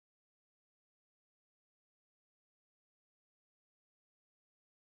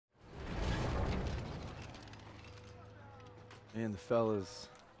Me and the fellas,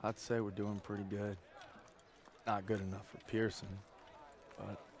 I'd say we're doing pretty good. Not good enough for Pearson,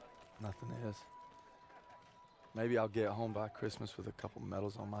 but nothing is. Maybe I'll get home by Christmas with a couple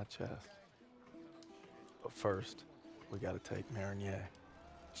medals on my chest. But first, we gotta take Marigny.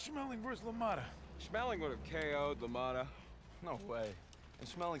 Schmeling versus LaMotta. Schmeling would have KO'd LaMotta. No way. And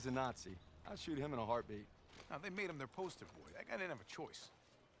Schmelling's a Nazi. I'd shoot him in a heartbeat. Now, they made him their poster boy. That guy didn't have a choice.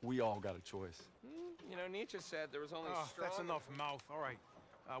 We all got a choice. You know, Nietzsche said there was only strong... That's enough mouth. All right.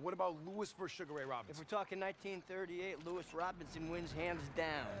 What about Lewis versus Sugar Ray If Robinson? we're talking 1938, Lewis Robinson wins hands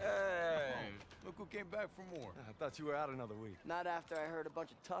down. Hey. Look who came back for more. I thought you were out another week. Not after I heard a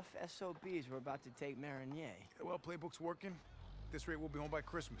bunch of tough SOBs were about to take Marigny. Yeah, well, playbook's working. At this rate, we'll be home by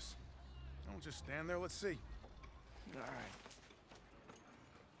Christmas. Don't just stand there. Let's see. All right.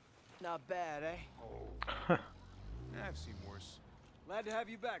 Not bad, eh? Yeah, I've seen worse. Glad to have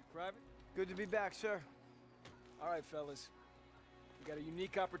you back, Private. Good to be back, sir. All right, fellas. We got a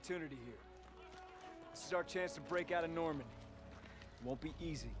unique opportunity here. This is our chance to break out of Normandy. It won't be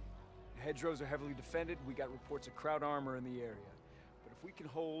easy. The hedgerows are heavily defended. We got reports of Kraut armor in the area. But if we can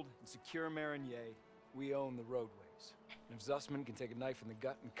hold and secure Marigny, we own the roadways. And if Zussman can take a knife in the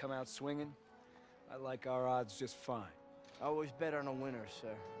gut and come out swinging, I like our odds just fine. Always bet on a winner,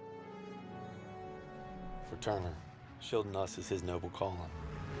 sir. For Turner, shielding us is his noble calling.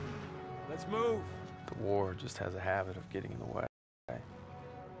 Let's move. The war just has a habit of getting in the way.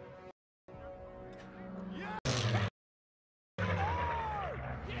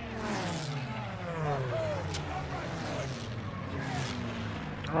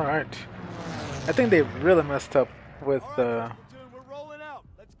 All right. I think they really messed up with We're rolling out.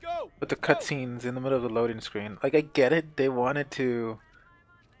 Let's go. the cutscenes in the middle of the loading screen. Like, I get it. They wanted to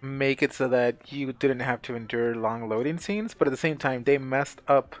make it so that you didn't have to endure long loading scenes, but at the same time, they messed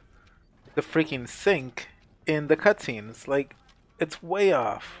up the freaking sync in the cutscenes. Like, it's way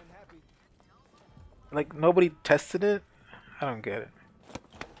off. Like, nobody tested it? I don't get it.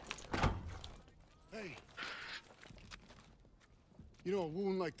 Hey. You know, a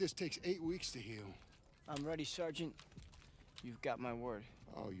wound like this takes 8 weeks to heal. I'm ready, Sergeant. You've got my word.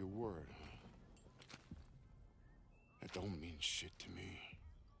 Oh, your word. That don't mean shit to me.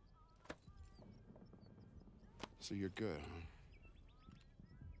 So you're good, huh?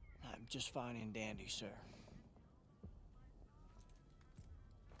 I'm just fine and dandy, sir.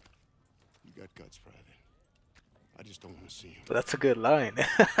 You got guts, Private. I just don't want to see him. But that's a good line.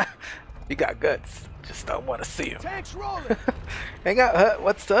 You got guts. Just don't want to see him. Tanks rolling. Hang out, Hut.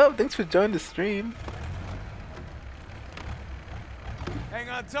 What's up? Thanks for joining the stream. Hang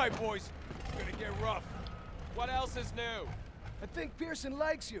on tight, boys. It's gonna get rough. What else is new? I think Pearson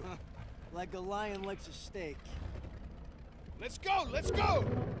likes you. Like a lion likes a steak. Let's go! Let's go!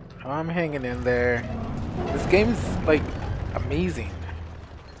 I'm hanging in there. This game is, like, amazing.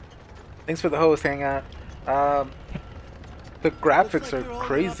 Thanks for the host, Hangout. The graphics are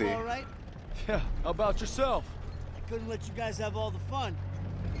crazy. All right. Yeah, how about yourself? I couldn't let you guys have all the fun.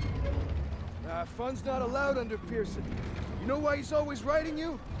 Fun's not allowed under Pearson. You know why he's always writing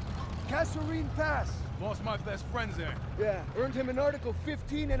you? Kasserine Pass. Lost my best friends there. Yeah, earned him an Article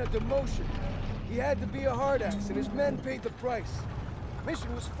 15 and a demotion. He had to be a hard ass, and his men paid the price.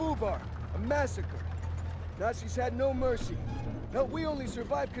 Mission was FUBAR, a massacre. Nazis had no mercy. Hell, we only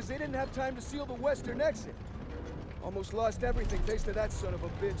survived because they didn't have time to seal the western exit. Almost lost everything thanks to that son of a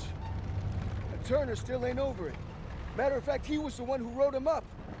bitch. And Turner still ain't over it. Matter of fact, he was the one who wrote him up.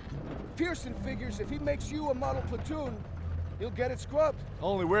 Pearson figures if he makes you a model platoon, he'll get it scrubbed.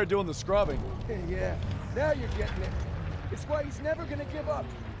 Only we're doing the scrubbing. Yeah, Now you're getting it. It's why he's never gonna give up.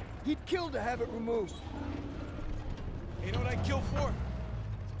 He'd kill to have it removed. You know what I'd kill for?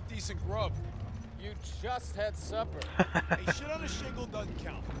 Decent grub. You just had supper. Hey, shit on a shingle doesn't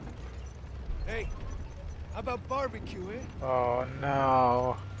count. Hey, how about barbecue, eh? Oh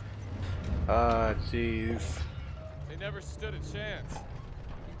no. Jeez. They never stood a chance.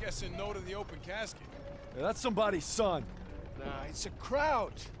 I'm guessing no to the open casket. Yeah, that's somebody's son. Nah, it's a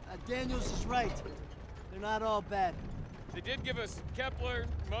crowd. Daniels is right. They're not all bad. They did give us Kepler,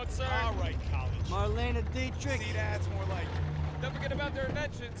 Mozart. All right, college. Marlena Dietrich. See, that's more like it. Don't forget about their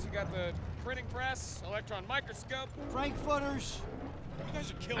inventions. You got the printing press, electron microscope. Frankfurters. You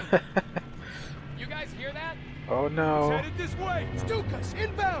guys are killing me. You guys hear that? Oh no. Headed this way. Stukas,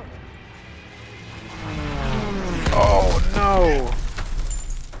 inbound. Oh no.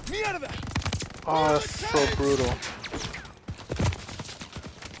 Me out of there. Oh, that's so brutal.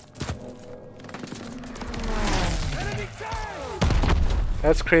 Enemy down.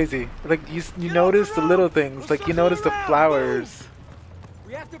 That's crazy. Like, you notice the little things. Like, you notice the flowers.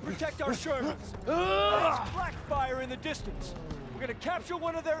 We have to protect our Shermans. There's black fire in the distance. We're gonna capture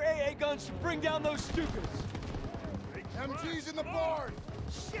one of their AA guns to bring down those Stukas. MG's in the barn!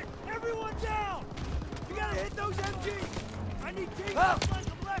 Shit! Everyone down! We gotta hit those MGs! I need teams on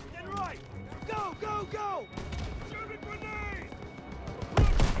the left and right! Go, go, go! Sherman grenade!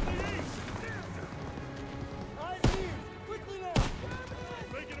 Approach from the east! Eyes here! Quickly now!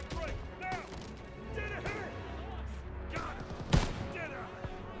 Making a break! Now! Dead ahead! Got it! Dead out!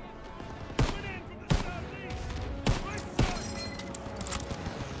 Coming in from the southeast! Right side!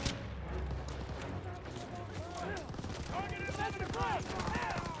 Target is at the right!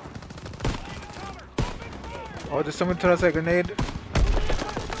 Oh, did someone toss a grenade?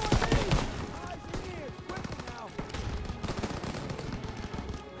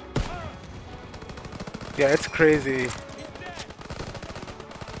 Yeah, it's crazy.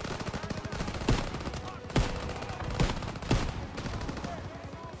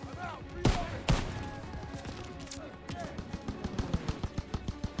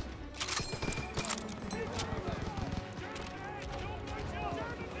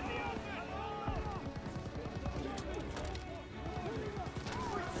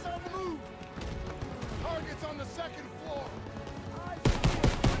 Target's on the second floor!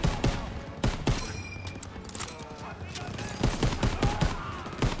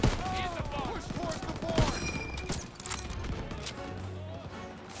 Push towards the barn!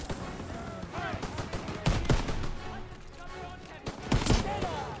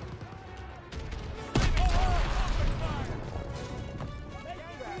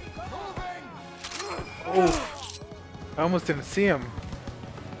 Oh, I almost didn't see him.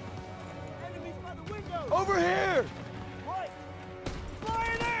 Over here! Right!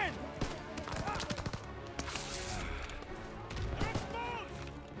 Flying in!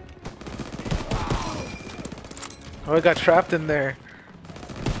 Oh, I got trapped in there.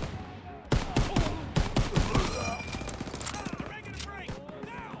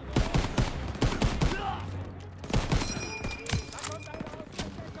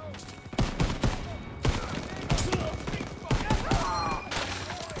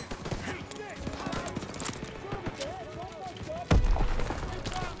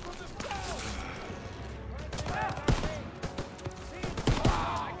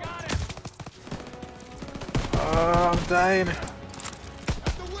 Oh, I'm dying. At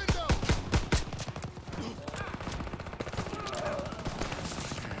the window!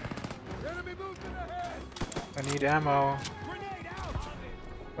 Enemy movement ahead! I need ammo. Grenade out!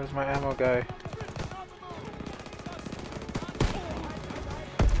 Where's my ammo guy?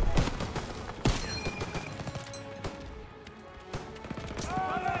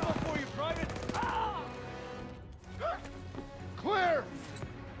 Clear!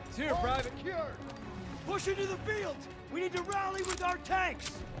 It's here, Private. Secured! Push into the field! We need to rally with our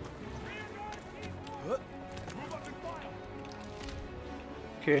tanks!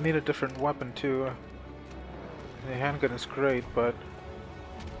 Okay, I need a different weapon too. The handgun is great, but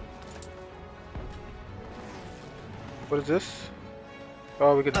what is this?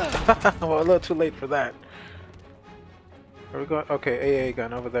 Oh, we could. Well, a little too late for that. Where we going? Okay, AA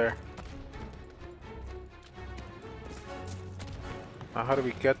gun over there. Now, how do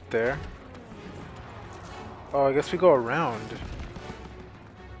we get there? Oh, I guess we go around.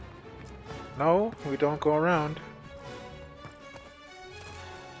 No, we don't go around.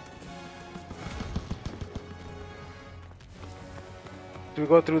 Do we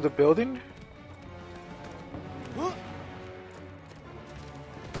go through the building?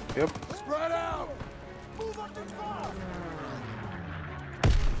 Yep. Spread out! Move up and fire!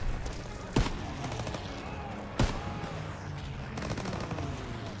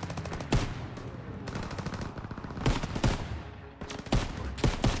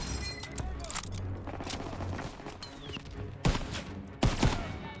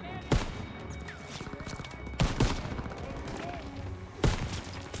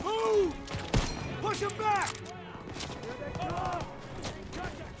 Move! Push him back!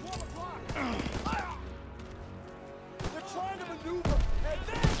 They're trying to maneuver.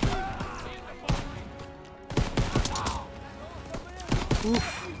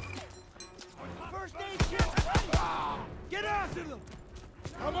 First aid kit ready! Get after them!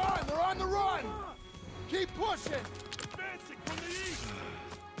 Come on, they're on the run! Keep pushing! Advancing from the east!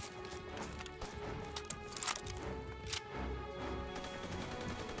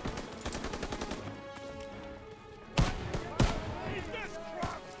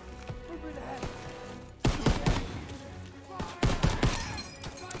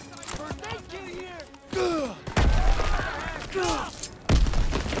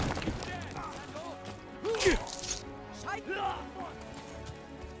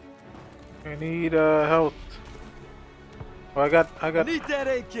 I need health. Oh, I got. Need that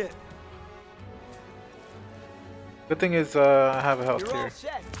aid kit. Good thing is I have a health You're all here.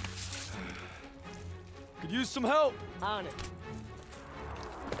 set. Could use some help. On it.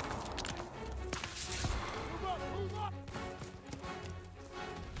 Move up, move up!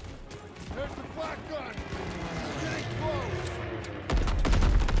 There's the flak gun! Getting close!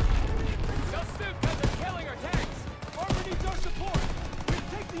 Don't stoop, because they're killing our tanks. Armor needs our support! We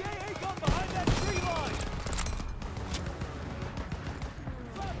take the AA gun behind that tree line!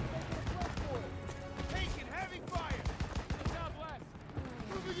 Taking heavy fire! Southwest.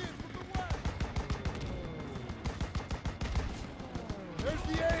 Moving in from the west! There's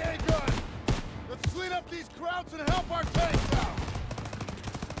the AA gun! Let's clean up these crowds and help our tanks out!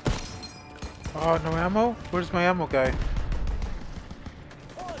 Oh, no ammo? Where's my ammo guy?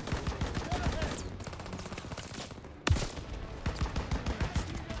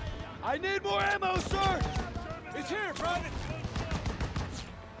 I need more ammo, sir! It's here, Private!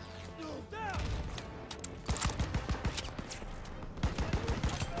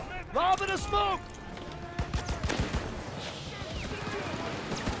 Lob in a smoke!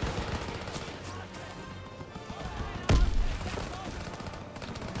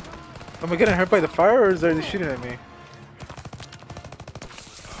 Am I getting hurt by the fire or is they shooting at me?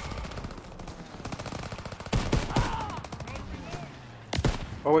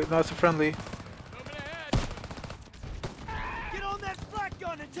 Oh wait, no, it's a friendly. Moving ahead. Get on that flak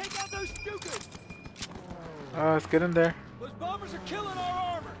gun and take out those Stukas! Let's get in there. Those bombers are killing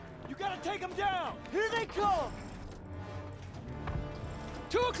our armor! You gotta take them down! Here they come!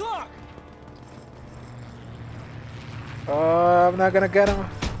 2 o'clock! I'm not gonna get him.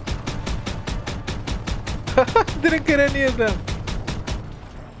 Didn't get any of them.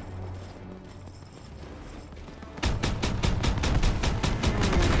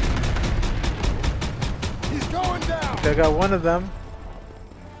 He's going down! I got one of them.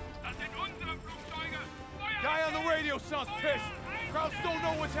 Guy on the radio sounds pissed! Crowds don't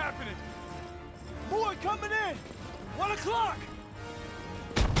know what's happening! More coming in! 1 o'clock!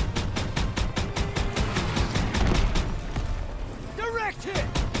 Direct hit!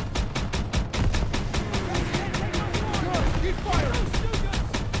 Good, keep firing!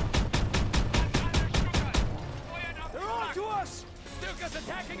 They're on to us! Stuka's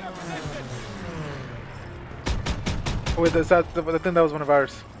attacking our position. Oh, wait, I think that was one of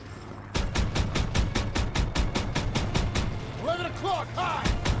ours. 11 o'clock, high!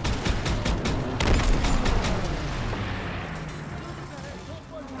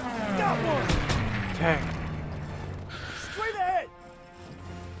 Got one! Dang. Straight ahead!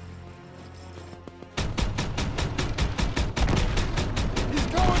 He's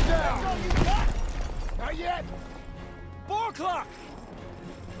going down! That's all you got? Not yet! 4 o'clock!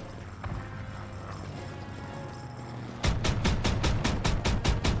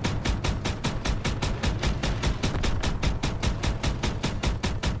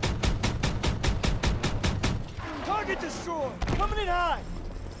 Target destroyed! Coming in high!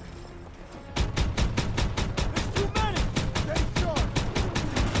 There's too many! Stay sharp!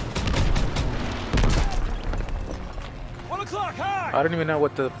 1 o'clock, high! I don't even know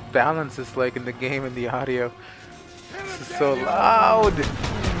what the balance is like in the game and the audio. This is so loud. Yeah,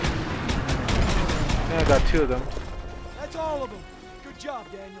 I got 2 of them. That's all of them. Good job,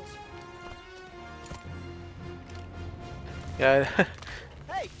 Daniels. Yeah.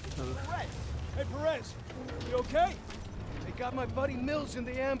 Hey, Perez. Hey, Perez, you okay? They got my buddy Mills in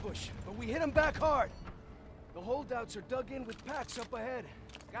the ambush, but we hit him back hard. The holdouts are dug in with packs up ahead.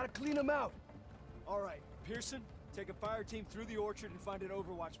 Gotta clean them out. All right, Pearson, take a fire team through the orchard and find an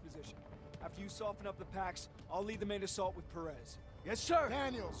overwatch position. After you soften up the packs, I'll lead the main assault with Perez. Yes, sir.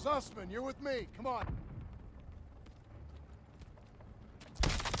 Daniel, Zussman, you're with me. Come on.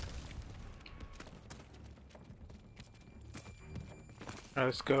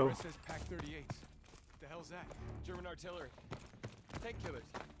 Let's go. It says Pack 38. The hell's that? German artillery. Tank killers.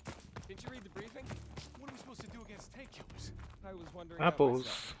 Didn't you read the briefing? What are we supposed to do against tank killers? I was wondering that Apples.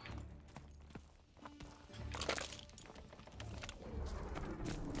 myself.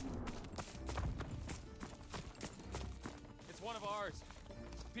 It's one of ours.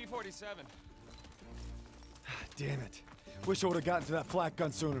 P-47. Damn it. Wish I would have gotten to that flak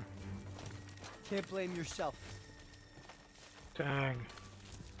gun sooner. Can't blame yourself. Dang.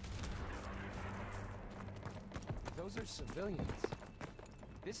 Those are civilians.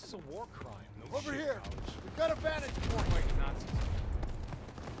 This is a war crime. No Over shit, here. College. We've got a vantage point. Fighting Nazis.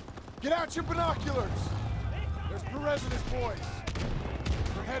 Get out your binoculars. There's Perez and his boys.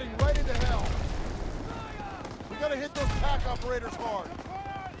 We're heading right into hell. We gotta hit those pack operators hard.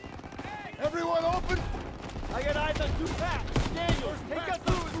 Everyone open! I got eyes on 2 packs. Daniels, take out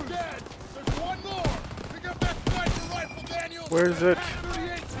the Two is dead! There's one more! Pick up that sniper rifle, Daniels! Where is it? Pack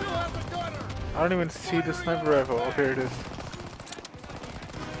 38 still has a gunner! I don't even see the sniper rifle. Oh, here it is.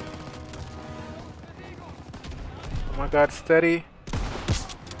 Oh my god, steady.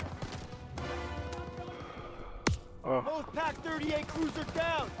 Oh. Both Pack 38 crews are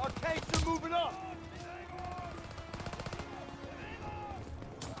down. Our tanks are moving up.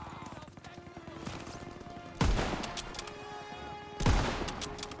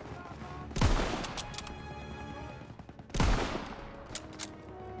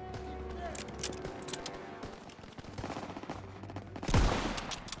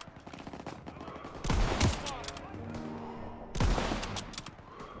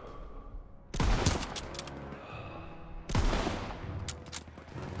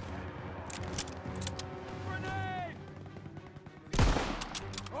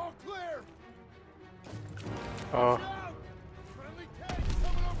 All clear! Oh. Friendly tanks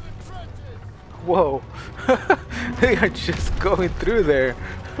coming over the trenches! Whoa. They are just going through there.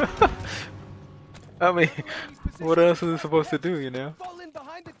 I mean, what else is it supposed to do, you know? Fall in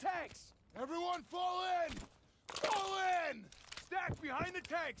behind the tanks. Everyone fall in! Fall in! Stack behind the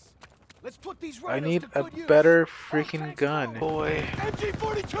tanks. Let's put these I rhinos need to a good use. better All freaking tanks gun. forward. Boy.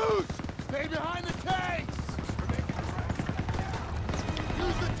 MG-42s! Stay behind the tanks!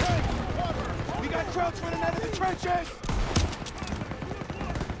 Use the tanks for cover! We got Crouch running out of the trenches.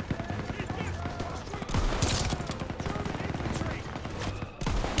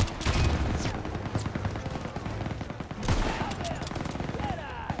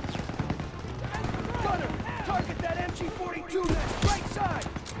 Gunner, target that MG-42 nest, right side.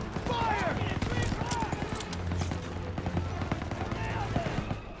 Fire!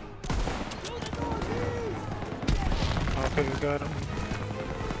 Okay, we got him.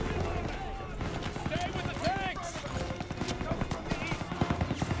 Stay with the tanks!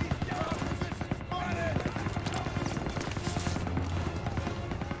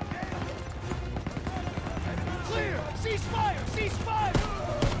 Clear! Cease fire! Cease fire!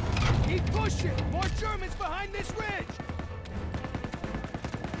 Keep pushing! More Germans behind this ridge!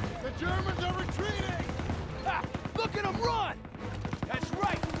 The Germans are retreating! Ha! Look at them run! That's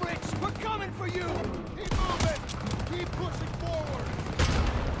right, Fritz! We're coming for you! Keep moving! Keep pushing forward!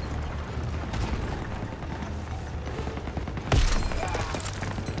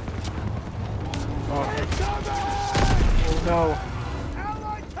 Oh no.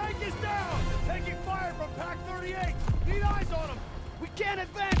 Allied tank is down! Taking fire from Pack 38! Need eyes on them! We can't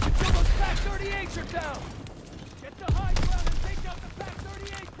advance until those Pack 38s are down! Get the high ground and take out the Pack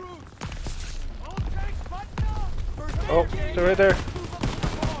 38 crews! All tanks button up! First aid Oh, team, they're right there. move up to the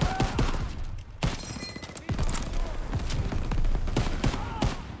bar.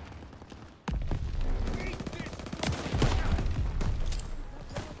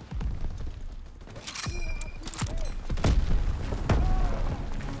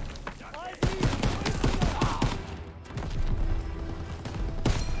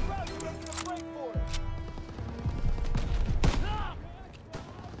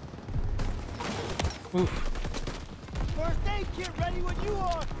 Oof. First aid kit ready when you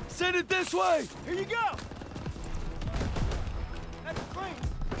are. Send it this way! Here you go. That's great.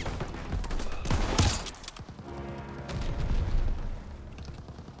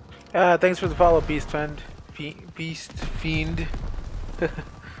 Thanks for the follow, Beast Fiend. Beast Fiend.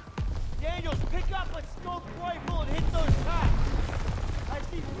 Daniels, pick up a scope rifle and hit those packs. I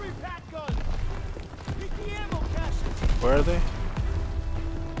see 3 pack guns. Hit the ammo caches. Where are they?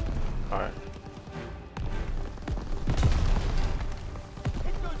 Alright.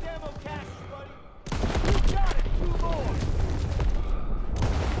 Hit those ammo caches, buddy. You got it. 2 more.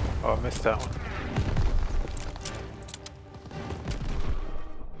 Oh, I missed that one.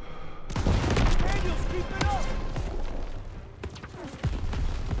 Daniels, keep it up.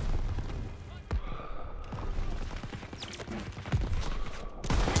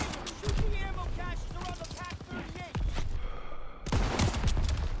 Shoot the ammo caches around the Pack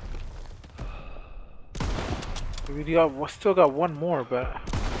 38. We still got one more, but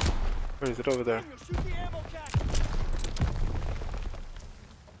where is it? Over there. Daniels, shoot the ammo caches.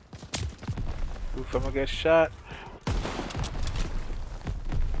 Oof, I'm gonna get shot.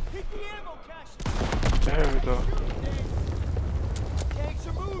 Hit the ammo caches. There we go. Tanks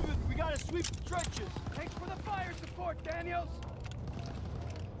are moving. We gotta sweep the trenches. Thanks for the fire support, Daniels!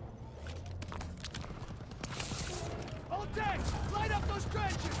 All tanks, light up those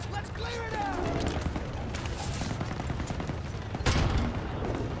trenches! Let's clear it out!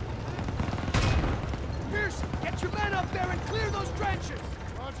 Pearson, get your men up there and clear those trenches!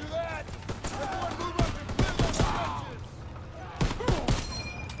 Roger that! Everyone move up and clear those trenches!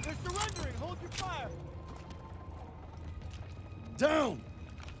 They're surrendering! Hold your fire! Down!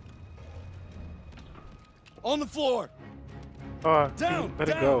 On the floor! Oh, Down! let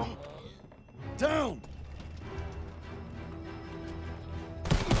it down. go. Down!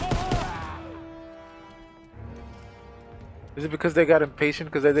 Is it because they got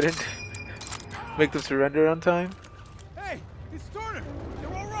impatient because I didn't make them surrender on time? Hey, it's Turner.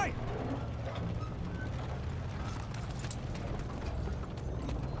 They're all right.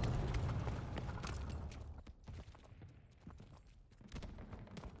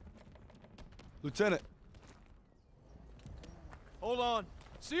 Lieutenant, Hold on.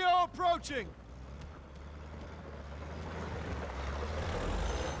 CO approaching!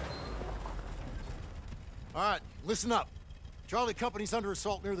 All right, listen up. Charlie Company's under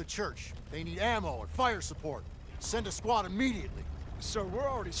assault near the church. They need ammo and fire support. Send a squad immediately. Sir, we're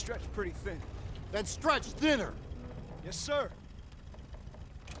already stretched pretty thin. Then stretch thinner. Yes, sir.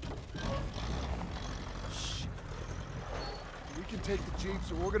 We can take the jeep,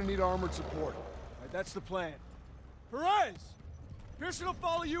 so we're gonna need armored support. All right, that's the plan. Perez! Pearson will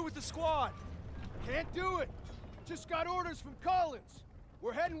follow you with the squad. Can't do it. Just got orders from Collins.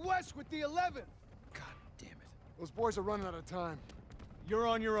 We're heading west with the 11th. God damn it. Those boys are running out of time. You're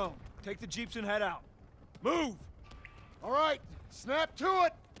on your own. Take the jeeps and head out. Move! All right, snap to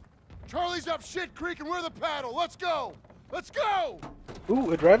it. Charlie's up shit creek and we're the paddle. Let's go. Let's go. Ooh,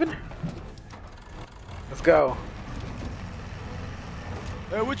 we're driving? Let's go.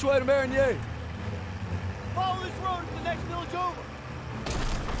 Hey, which way to Marigny? Follow this road to the next village over.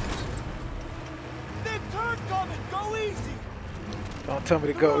 Big turn coming. Go easy. Don't tell me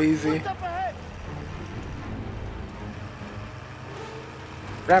to go easy. What's up ahead?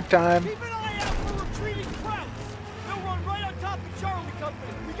 Ramp time. Keep an eye out for retreating Krauts. They'll run right on top of Charlie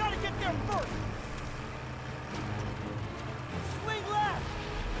Company. We gotta get there first. Swing left.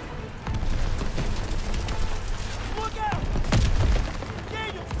 Look out.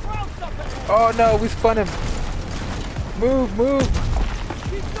 Daniel, Krauts up ahead. Oh no, we spun him. Move, move.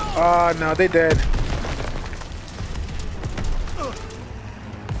 Keep going. Oh no, they dead.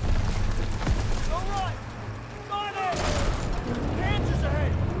 All right. On it. Panzers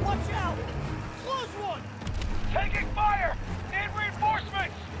ahead. Watch out. Close one. Taking fire. Need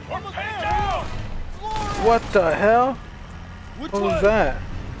reinforcements. Almost pinned down. What the hell? Which What way? was that?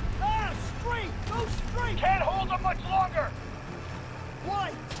 Ah, straight. Go straight. Can't hold them much longer.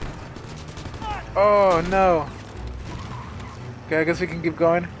 Why? Oh no. Okay, I guess we can keep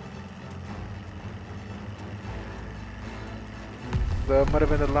going. That might have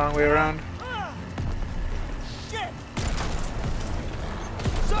been the long way around. Shit.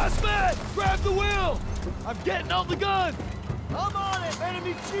 Suspect! Grab the wheel! I'm getting out the gun! I'm on it.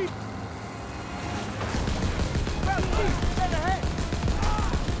 Enemy jeep. Grab jeep. Dead ahead.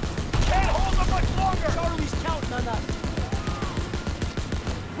 Can't hold them much longer. Charlie's counting on us.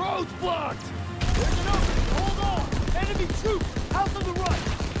 Road's blocked! There's an opening. Hold on. Enemy troops. Out to the right.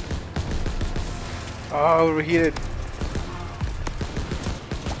 Oh, overheated.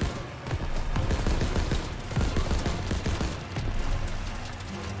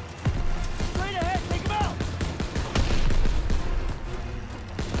 Straight ahead. Take him out.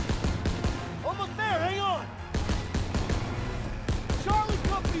 Almost there. Hang on. Charlie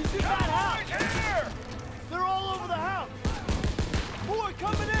Company's in that house. Here. They're all over the house. More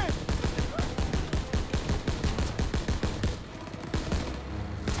coming in.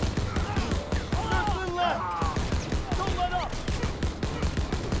 Circling left. Don't let up.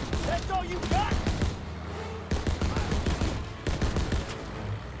 That's all you got?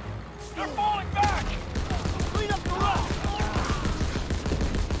 They're falling back. Clean up the rock.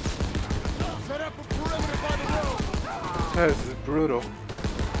 Set up a perimeter by the road. This is brutal.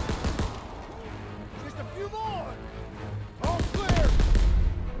 Just a few more. All clear.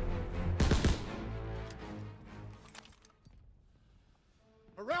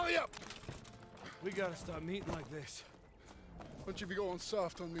 Rally up. We gotta stop meeting like this. Don't you be going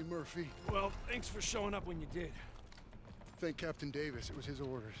soft on me, Murphy. Well, thanks for showing up when you did. Thank Captain Davis. It was his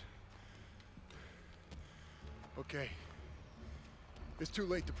orders. Okay. It's too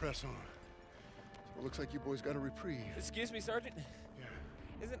late to press on. So it looks like you boys got a reprieve. Excuse me, Sergeant? Yeah.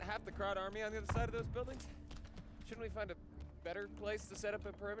 Isn't half the crowd army on the other side of those buildings? Shouldn't we find a better place to set up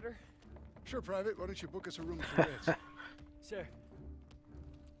a perimeter? Sure, Private. Why don't you book us a room at the Ritz? Sir.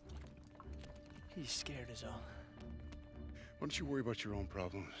 He's scared as all. Why don't you worry about your own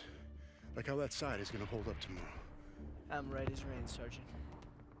problems? Like how that side is gonna hold up tomorrow. I'm right as rain, Sergeant.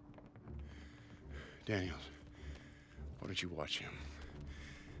 Daniels, why don't you watch him?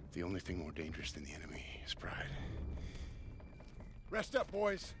 The only thing more dangerous than the enemy is pride. Rest up,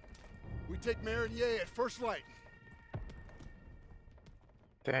 boys. We take Marigny at first light.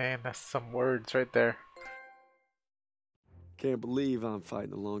 Dang, that's some words right there. Can't believe I'm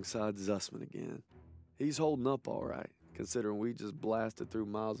fighting alongside Zussman again. He's holding up all right, considering we just blasted through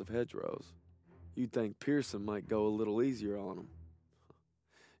miles of hedgerows. You'd think Pearson might go a little easier on him.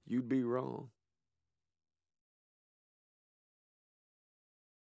 You'd be wrong.